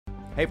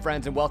Hey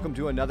friends, and welcome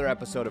to another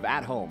episode of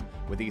At Home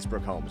with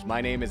Eastbrook Homes. My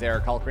name is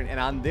Eric Hulkran, and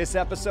on this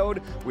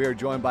episode, we are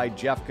joined by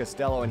Jeff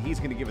Costello, and he's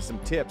going to give us some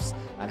tips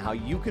on how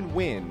you can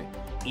win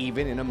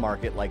even in a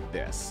market like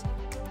this.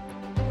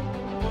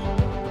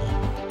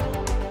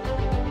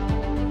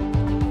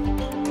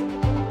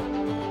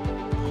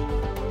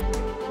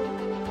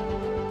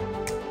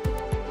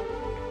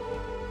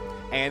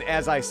 And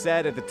as I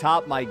said at the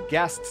top, my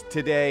guest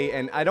today,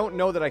 and I don't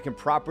know that I can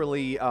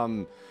properly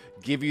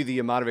give you the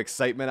amount of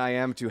excitement I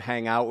am to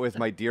hang out with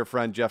my dear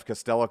friend Jeff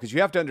Costello, because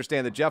you have to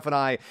understand that Jeff and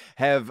I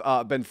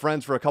have been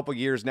friends for a couple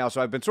years now,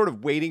 so I've been sort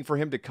of waiting for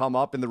him to come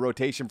up in the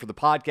rotation for the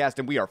podcast,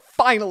 and we are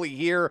finally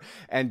here.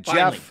 And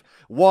finally. Jeff,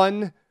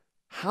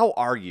 how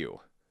are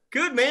you?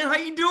 Good, man. How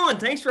you doing?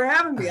 Thanks for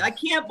having me. I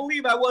can't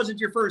believe I wasn't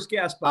your first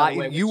guest, by the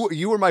way.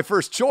 You were my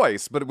first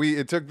choice, but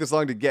it took this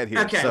long to get here.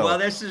 Okay, so. Well,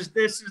 this is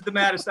the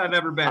maddest I've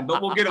ever been, but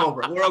we'll get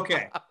over it. We're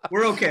okay.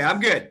 We're okay. I'm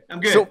good.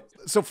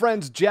 So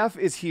friends, Jeff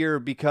is here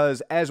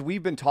because as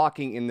we've been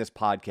talking in this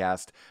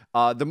podcast,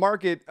 the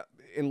market,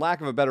 in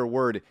lack of a better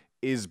word,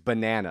 is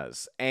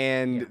bananas.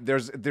 And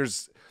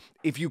there's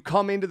if you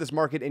come into this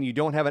market and you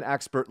don't have an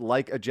expert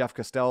like a Jeff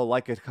Costello,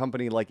 like a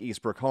company like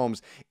Eastbrook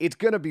Homes, it's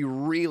going to be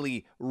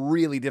really,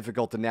 really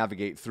difficult to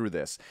navigate through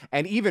this.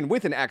 And even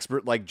with an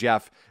expert like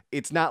Jeff,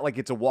 it's not like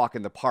it's a walk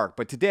in the park.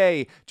 But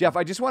today, Jeff,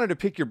 I just wanted to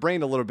pick your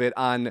brain a little bit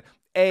on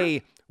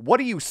A, what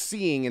are you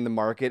seeing in the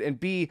market? And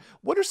B,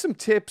 what are some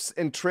tips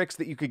and tricks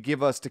that you could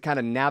give us to kind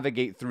of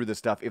navigate through this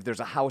stuff? If there's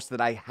a house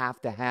that I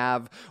have to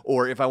have,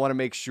 or if I want to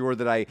make sure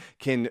that I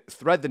can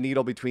thread the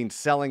needle between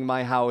selling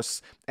my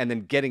house and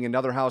then getting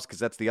another house, because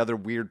that's the other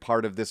weird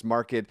part of this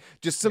market.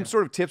 Just some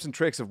sort of tips and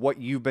tricks of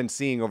what you've been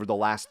seeing over the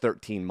last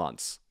 13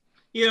 months.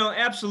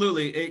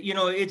 Absolutely.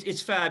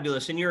 It's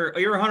fabulous. And you're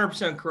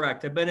 100%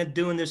 correct. I've been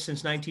doing this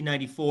since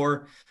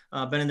 1994.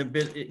 Been in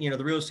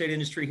the real estate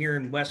industry here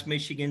in West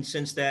Michigan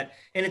since that.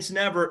 And it's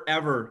never,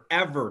 ever,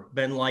 ever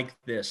been like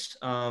this.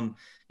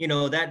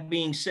 That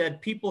being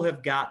said, people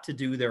have got to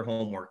do their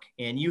homework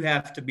and you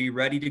have to be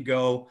ready to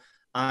go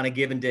on a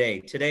given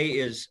day. Today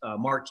is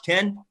March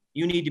 10.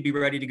 You need to be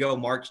ready to go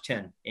March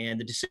 10. And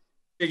the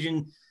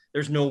decision,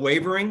 there's no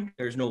wavering.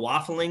 There's no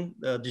waffling.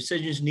 The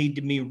decisions need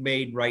to be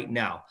made right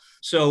now.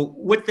 So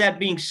with that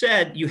being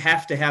said, you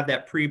have to have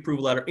that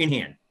pre-approval letter in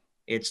hand.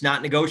 It's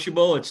not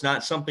negotiable. It's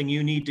not something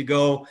you need to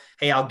go,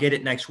 hey, I'll get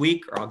it next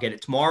week or I'll get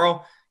it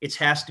tomorrow. It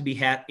has to be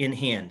in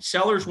hand.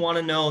 Sellers want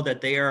to know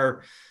that they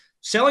are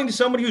selling to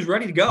somebody who's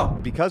ready to go.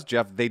 Because,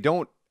 Jeff, they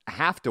don't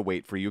have to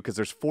wait for you because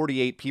there's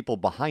 48 people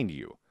behind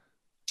you.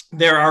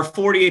 There are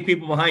 48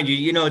 people behind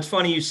you. It's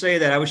funny you say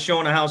that. I was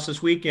showing a house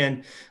this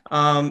weekend,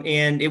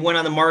 and it went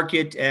on the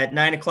market at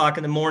 9 o'clock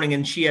in the morning,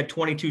 and she had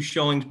 22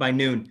 showings by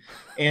noon.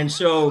 And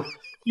so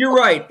you're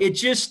right. It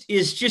just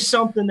is just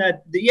something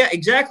that,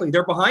 exactly.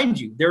 They're behind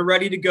you. They're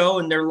ready to go,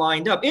 and they're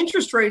lined up.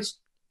 Interest rates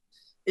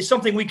is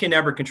something we can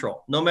never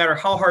control, no matter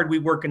how hard we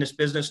work in this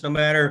business, no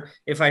matter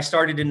if I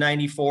started in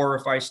 94,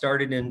 if I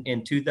started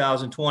in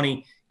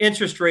 2020,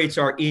 interest rates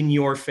are in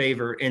your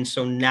favor. And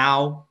so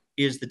now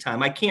is the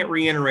time. I can't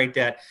reiterate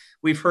that.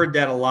 We've heard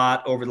that a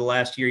lot over the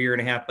last year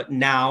and a half, but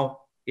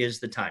now is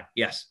the time.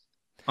 Yes.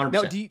 100%.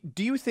 Now,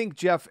 do you think,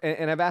 Jeff,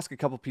 and I've asked a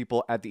couple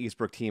people at the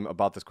Eastbrook team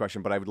about this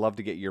question, but I would love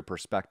to get your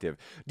perspective.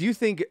 Do you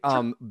think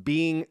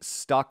being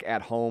stuck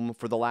at home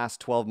for the last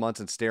 12 months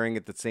and staring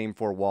at the same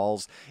four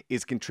walls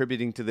is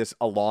contributing to this,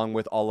 along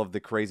with all of the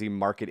crazy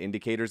market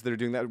indicators that are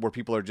doing that, where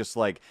people are just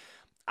like,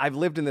 I've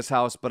lived in this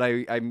house, but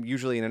I'm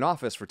usually in an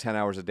office for 10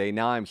 hours a day.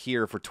 Now I'm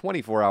here for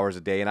 24 hours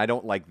a day, and I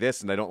don't like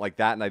this, and I don't like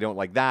that, and I don't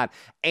like that.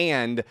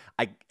 And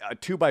a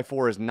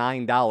 2x4 is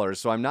 $9,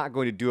 so I'm not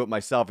going to do it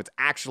myself. It's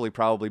actually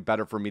probably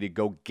better for me to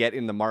go get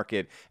in the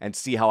market and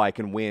see how I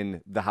can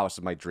win the house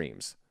of my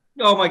dreams.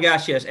 Oh, my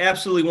gosh, yes,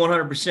 absolutely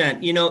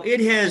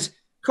 100%.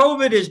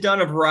 COVID has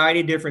done a variety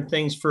of different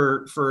things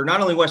for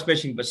not only West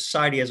Michigan, but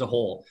society as a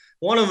whole.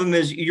 One of them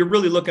is you're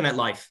really looking at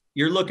life.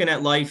 You're looking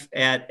at life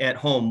at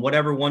home,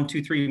 whatever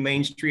 123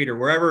 Main Street or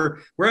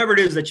wherever it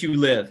is that you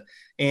live.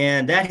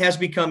 And that has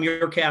become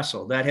your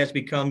castle. That has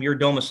become your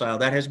domicile.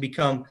 That has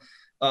become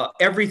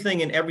everything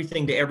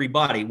to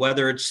everybody,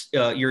 whether it's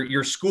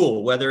your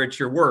school, whether it's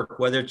your work,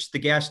 whether it's the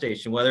gas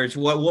station, whether it's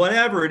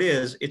whatever it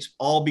is, it's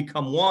all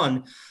become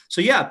one.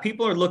 So yeah,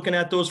 people are looking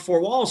at those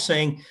four walls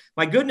saying,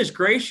 my goodness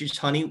gracious,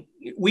 honey,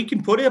 we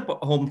can put up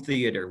a home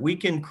theater. We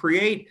can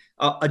create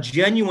a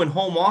genuine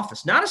home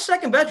office, not a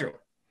second bedroom,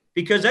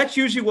 because that's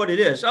usually what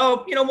it is.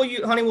 Oh,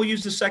 we'll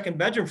use the second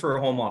bedroom for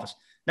a home office.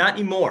 Not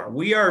anymore.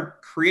 We are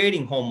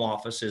creating home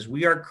offices.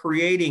 We are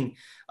creating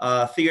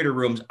theater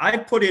rooms. I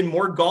put in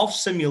more golf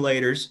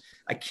simulators,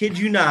 I kid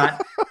you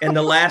not, in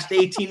the last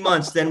 18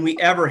 months than we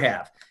ever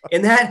have.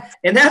 And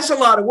that's a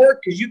lot of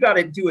work because you got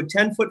to do a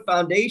 10-foot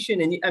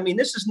foundation. And I mean,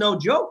 this is no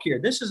joke here.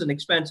 This is an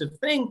expensive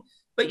thing.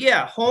 But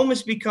yeah, home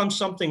has become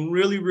something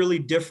really, really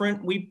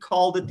different. We've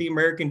called it the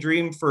American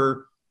dream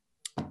for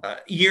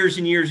years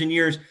and years and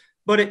years,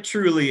 but it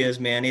truly is,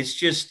 man.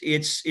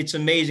 It's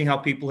amazing how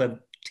people have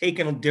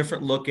taken a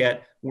different look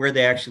at where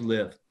they actually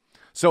live.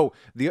 So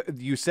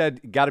you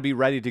said got to be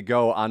ready to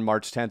go on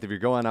March 10th. If you're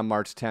going on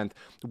March 10th,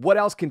 what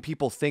else can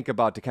people think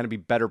about to kind of be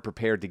better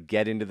prepared to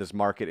get into this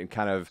market and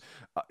kind of,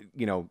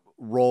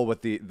 roll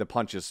with the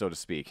punches, so to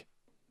speak?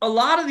 A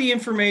lot of the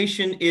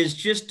information is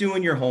just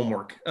doing your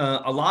homework.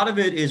 A lot of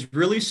it is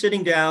really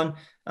sitting down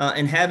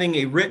and having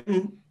a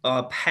written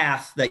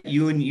path that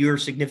you and your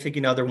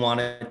significant other want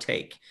to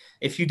take.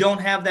 If you don't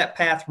have that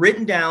path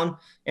written down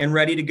and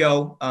ready to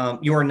go,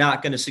 you are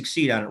not going to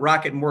succeed on it.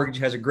 Rocket Mortgage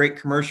has a great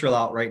commercial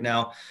out right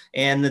now,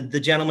 and the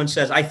gentleman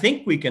says, "I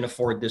think we can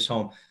afford this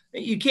home."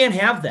 You can't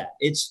have that.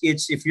 It's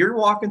if you're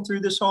walking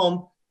through this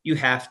home, you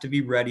have to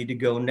be ready to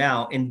go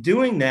now. And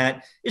doing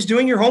that is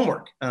doing your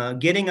homework,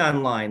 getting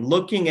online,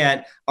 looking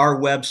at our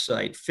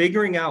website,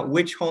 figuring out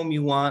which home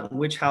you want,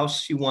 which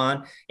house you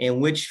want, and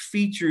which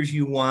features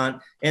you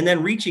want, and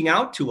then reaching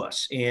out to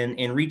us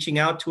and reaching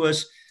out to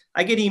us.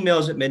 I get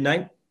emails at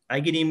midnight. I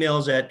get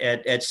emails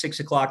at 6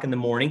 o'clock in the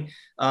morning.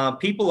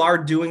 People are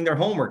doing their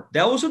homework.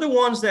 Those are the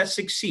ones that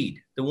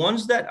succeed. The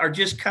ones that are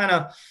just kind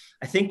of,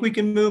 I think we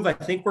can move, I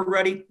think we're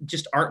ready,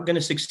 just aren't going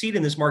to succeed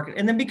in this market,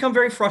 and then become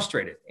very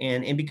frustrated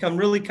and become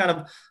really kind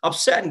of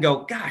upset and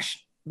go,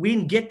 gosh, we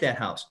didn't get that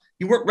house.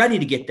 You weren't ready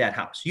to get that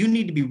house. You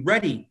need to be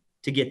ready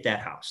to get that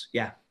house.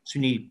 Yeah. So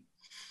you need.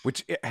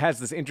 Which has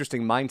this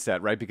interesting mindset,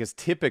 right? Because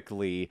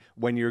typically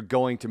when you're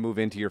going to move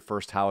into your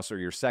first house or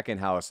your second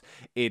house,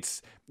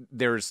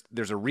 there's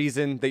a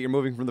reason that you're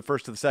moving from the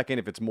first to the second,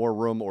 if it's more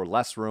room or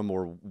less room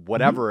or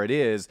whatever it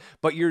is.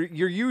 But you're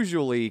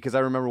usually, because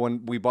I remember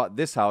when we bought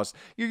this house,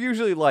 you're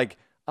usually like,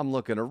 I'm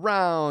looking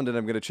around and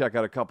I'm going to check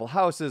out a couple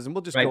houses and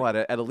we'll just go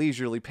at a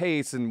leisurely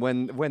pace. And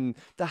when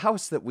the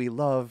house that we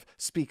love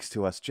speaks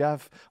to us,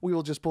 Jeff, we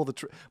will just pull the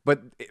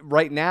But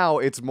right now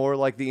it's more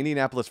like the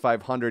Indianapolis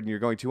 500 and you're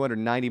going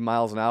 290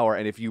 miles an hour.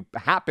 And if you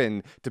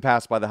happen to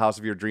pass by the house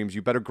of your dreams,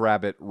 you better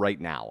grab it right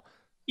now.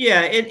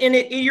 Yeah,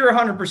 you're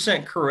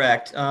 100%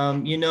 correct.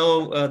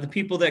 The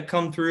people that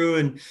come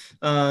through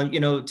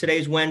and,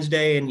 today's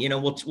Wednesday and,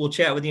 we'll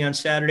chat with you on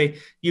Saturday,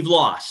 you've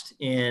lost.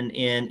 And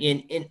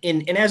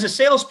as a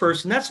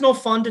salesperson, that's no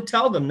fun to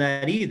tell them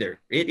that either.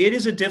 It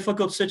is a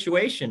difficult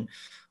situation,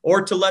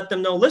 or to let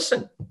them know,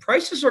 listen,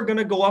 prices are going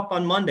to go up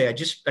on Monday. I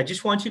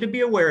just want you to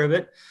be aware of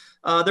it.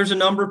 There's a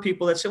number of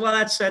people that say, well,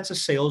 that's a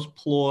sales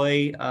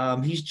ploy.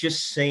 He's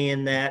just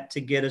saying that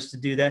to get us to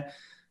do that.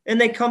 And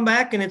they come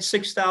back and it's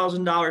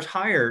 $6,000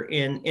 higher.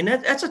 And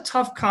that's a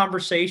tough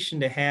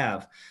conversation to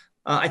have.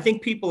 I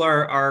think people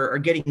are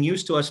getting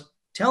used to us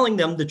telling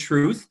them the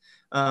truth,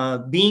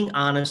 being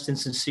honest and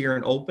sincere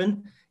and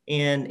open,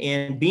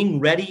 and being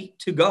ready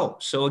to go.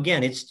 So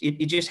again,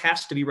 it just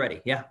has to be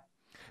ready. Yeah.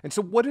 And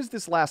so what has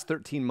this last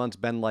 13 months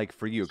been like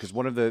for you? Because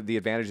one of the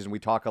advantages, and we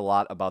talk a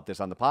lot about this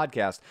on the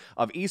podcast,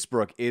 of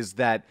Eastbrook is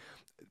that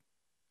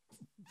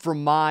for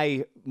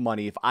my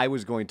money, if I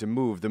was going to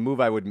move, the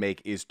move I would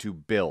make is to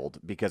build,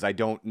 because I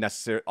don't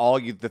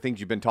necessarily, the things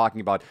you've been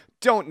talking about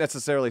don't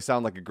necessarily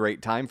sound like a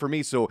great time for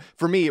me. So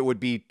for me, it would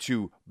be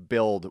to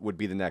build would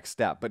be the next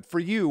step. But for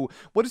you,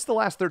 what has the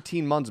last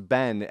 13 months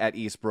been at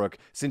Eastbrook,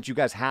 since you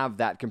guys have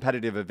that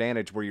competitive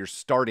advantage where you're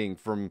starting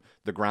from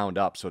the ground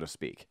up, so to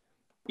speak?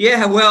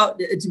 Yeah, well,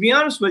 to be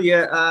honest with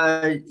you,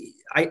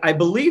 I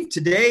believe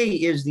today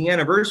is the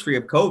anniversary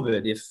of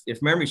COVID.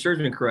 If memory serves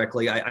me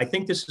correctly, I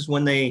think this is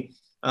when the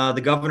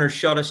governor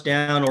shut us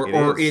down,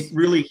 or it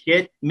really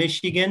hit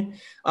Michigan.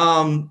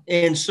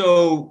 And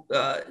so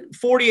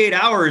 48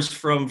 hours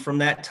from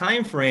that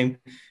time frame,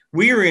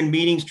 we were in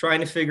meetings trying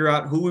to figure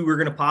out who we were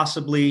going to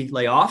possibly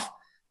lay off,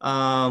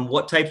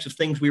 what types of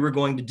things we were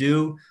going to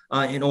do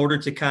in order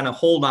to kind of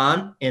hold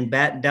on and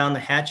batten down the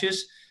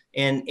hatches.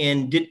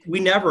 We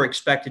never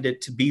expected it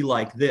to be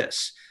like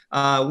this.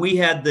 We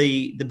had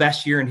the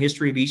best year in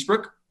history of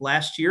Eastbrook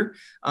last year,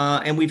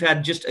 and we've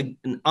had just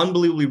an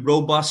unbelievably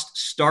robust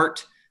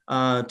start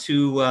to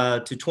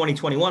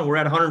 2021. We're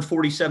at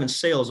 147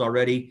 sales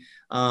already,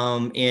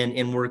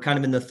 and we're kind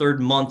of in the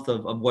third month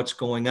of what's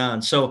going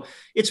on. So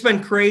it's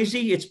been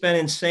crazy. It's been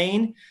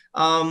insane.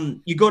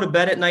 You go to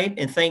bed at night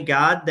and thank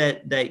God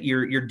that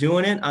you're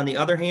doing it. On the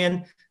other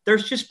hand,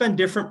 there's just been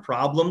different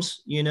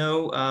problems. We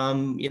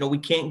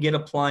can't get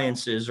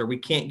appliances, or we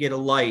can't get a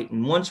light.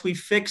 And once we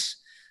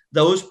fix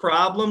those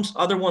problems,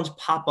 other ones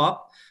pop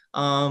up.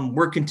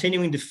 We're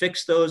continuing to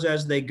fix those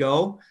as they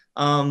go.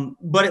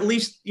 But at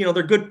least,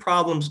 they're good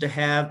problems to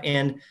have.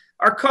 And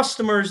our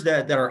customers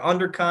that are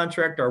under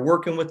contract are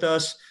working with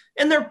us,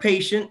 and they're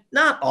patient.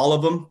 Not all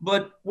of them,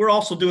 but we're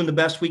also doing the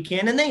best we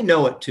can. And they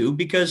know it too,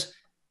 because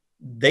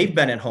they've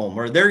been at home,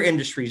 or their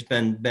industry's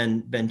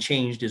been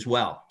changed as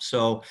well.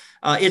 So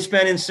it's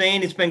been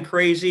insane. It's been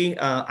crazy.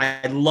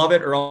 I love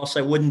it, or else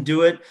I wouldn't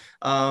do it.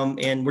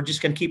 And we're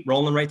just going to keep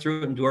rolling right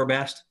through it and do our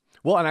best.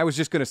 Well, and I was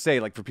just going to say,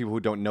 like, for people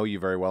who don't know you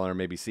very well and are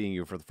maybe seeing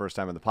you for the first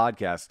time on the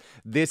podcast,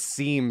 this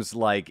seems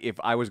like if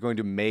I was going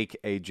to make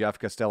a Jeff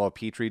Costello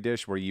Petri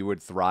dish where you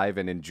would thrive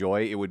and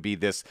enjoy, it would be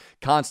this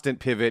constant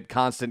pivot,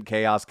 constant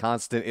chaos,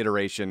 constant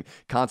iteration,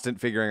 constant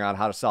figuring out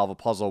how to solve a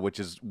puzzle, which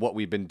is what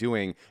we've been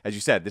doing. As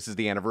you said, this is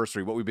the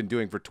anniversary, what we've been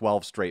doing for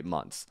 12 straight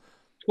months.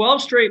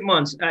 12 straight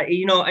months,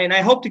 and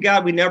I hope to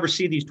God we never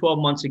see these 12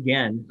 months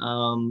again.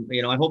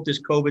 I hope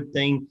this COVID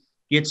thing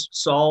gets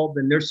solved,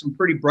 and there's some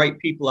pretty bright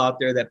people out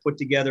there that put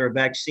together a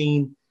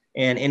vaccine,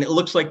 and it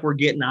looks like we're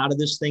getting out of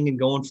this thing and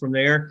going from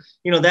there.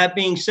 That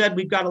being said,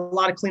 we've got a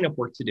lot of cleanup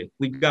work to do.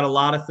 We've got a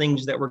lot of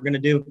things that we're going to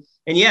do.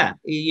 And yeah,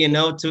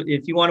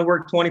 if you want to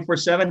work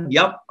 24/7,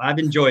 yep, I've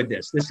enjoyed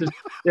this.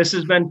 This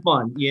has been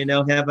fun.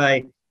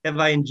 Have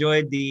I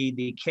enjoyed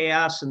the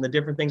chaos and the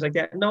different things like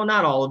that? No,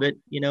 not all of it.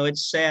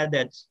 It's sad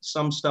that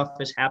some stuff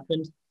has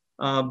happened,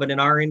 but in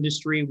our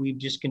industry, we've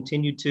just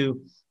continued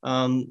to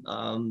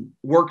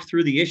work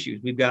through the issues.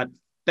 We've got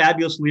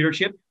fabulous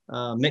leadership.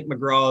 Mick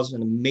McGraw is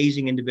an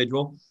amazing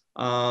individual,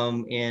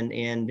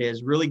 and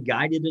has really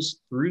guided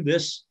us through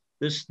this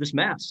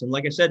mess. And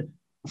like I said,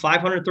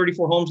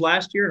 534 homes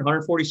last year, and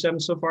 147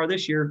 so far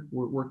this year.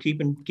 We're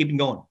keeping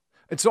going.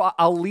 And so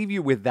I'll leave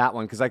you with that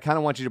one because I kind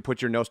of want you to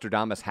put your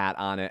Nostradamus hat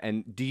on it.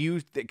 And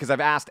because I've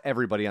asked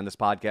everybody on this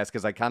podcast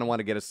because I kind of want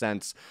to get a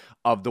sense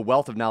of the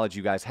wealth of knowledge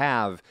you guys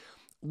have.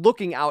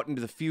 Looking out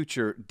into the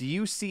future, do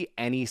you see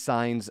any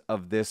signs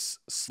of this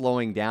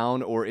slowing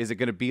down, or is it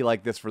going to be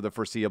like this for the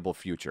foreseeable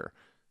future?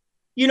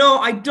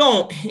 I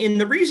don't. And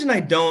the reason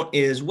I don't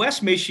is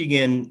West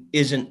Michigan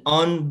is an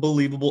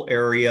unbelievable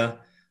area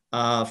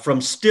from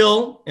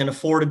still an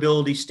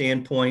affordability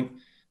standpoint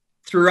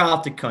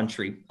throughout the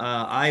country.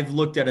 I've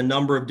looked at a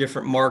number of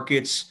different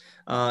markets,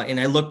 and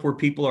I look where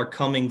people are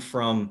coming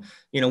from.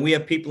 We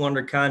have people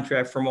under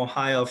contract from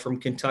Ohio, from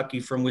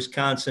Kentucky, from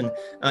Wisconsin.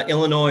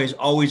 Illinois is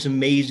always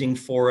amazing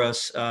for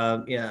us.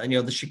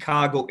 The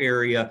Chicago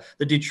area,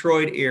 the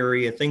Detroit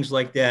area, things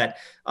like that.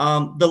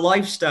 The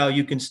lifestyle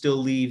you can still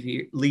lead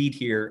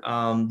here.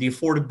 The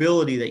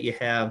affordability that you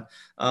have.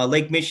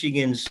 Lake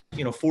Michigan's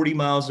 40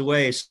 miles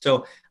away.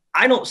 So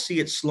I don't see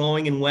it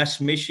slowing in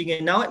West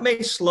Michigan. Now, it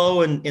may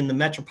slow in the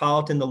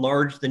metropolitan,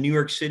 the New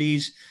York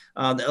cities,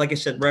 like I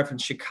said,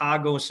 reference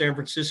Chicago, San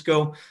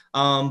Francisco.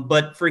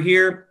 But for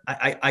here,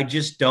 I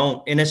just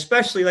don't. And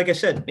especially, like I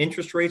said,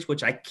 interest rates,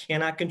 which I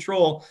cannot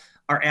control,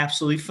 are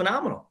absolutely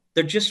phenomenal.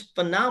 They're just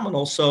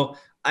phenomenal. So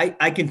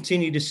I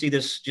continue to see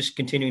this just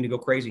continuing to go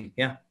crazy.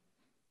 Yeah.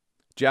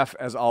 Jeff,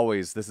 as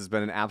always, this has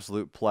been an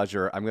absolute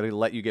pleasure. I'm going to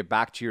let you get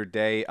back to your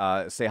day.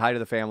 Say hi to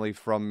the family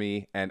from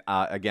me. And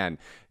again,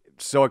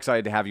 so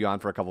excited to have you on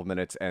for a couple of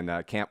minutes, and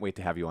can't wait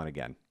to have you on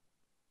again.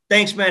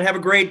 Thanks, man. Have a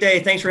great day.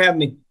 Thanks for having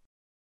me.